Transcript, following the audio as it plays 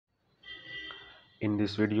In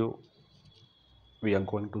this video, we are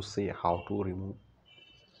going to see how to remove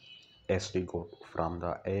SD card from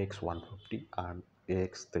the AX150 and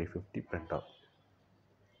AX350 printer.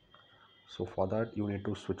 So for that, you need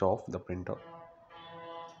to switch off the printer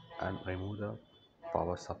and remove the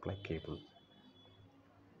power supply cable.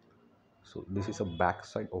 So this is a back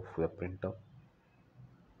side of the printer.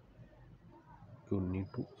 You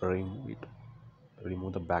need to remove it.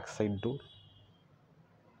 Remove the back side door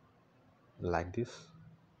like this.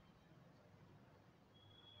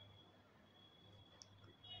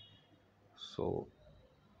 So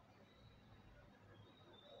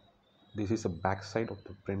this is a back side of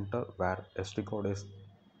the printer where SD card is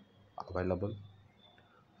available.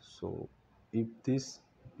 So if this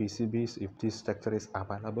if this structure is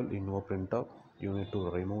available in your printer, you need to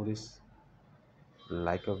remove this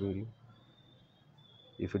like a video.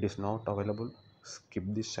 If it is not available, skip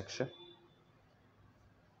this section.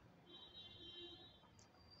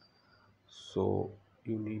 So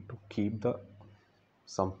you need to keep the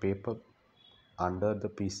some paper under the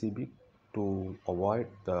PCB to avoid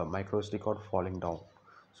the micro SD card falling down.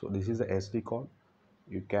 So this is the SD card.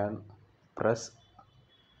 You can press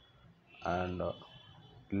and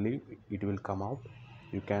leave, it will come out.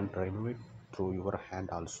 You can remove it through your hand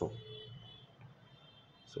also.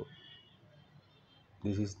 So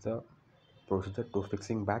this is the procedure to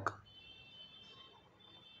fixing back.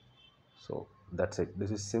 So that's it.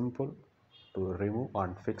 This is simple to remove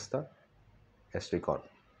and fix the SD card.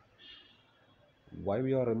 Why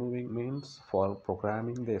we are removing means for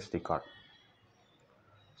programming the SD card.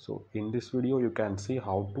 So in this video you can see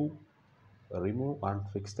how to remove and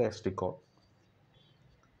fix the SD card.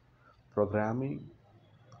 Programming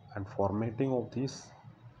and formatting of this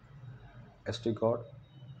SD card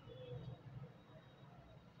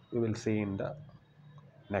we will see in the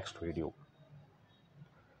next video.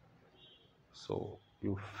 So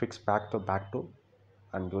you fix back the back door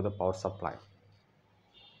and give the power supply.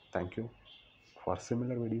 Thank you. For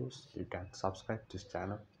similar videos you can subscribe this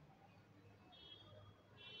channel.